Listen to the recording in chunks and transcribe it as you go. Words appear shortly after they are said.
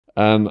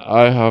And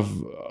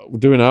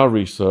doing our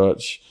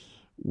research,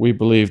 we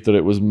believe that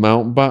it was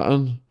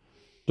Mountbatten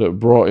that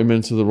brought him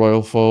into the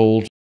royal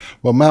fold.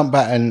 Well,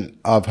 Mountbatten,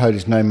 I've heard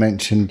his name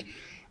mentioned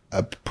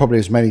probably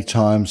as many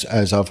times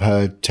as I've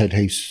heard Ted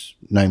Heath's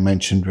name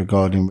mentioned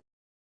regarding.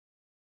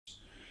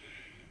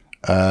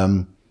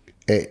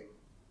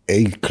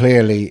 He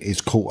clearly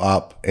is caught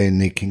up in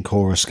the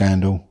Kincora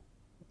scandal,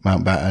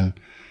 Mountbatten,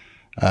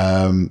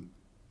 and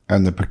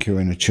the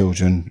procuring of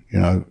children,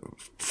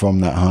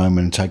 from that home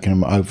and taking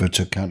them over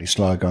to County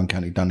Sligo and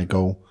County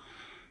Donegal,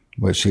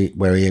 where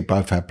he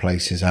both had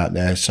places out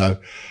there. So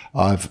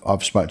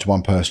I've spoken to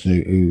one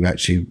person who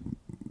actually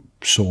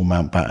saw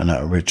Mountbatten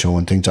at a ritual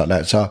and things like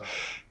that. So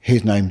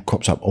his name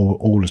crops up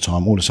all the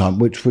time,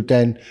 which would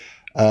then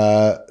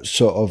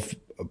sort of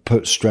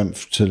put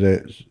strength to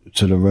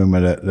the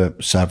rumour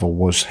that Savile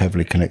was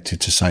heavily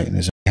connected to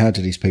Satanism. How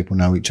do these people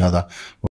know each other?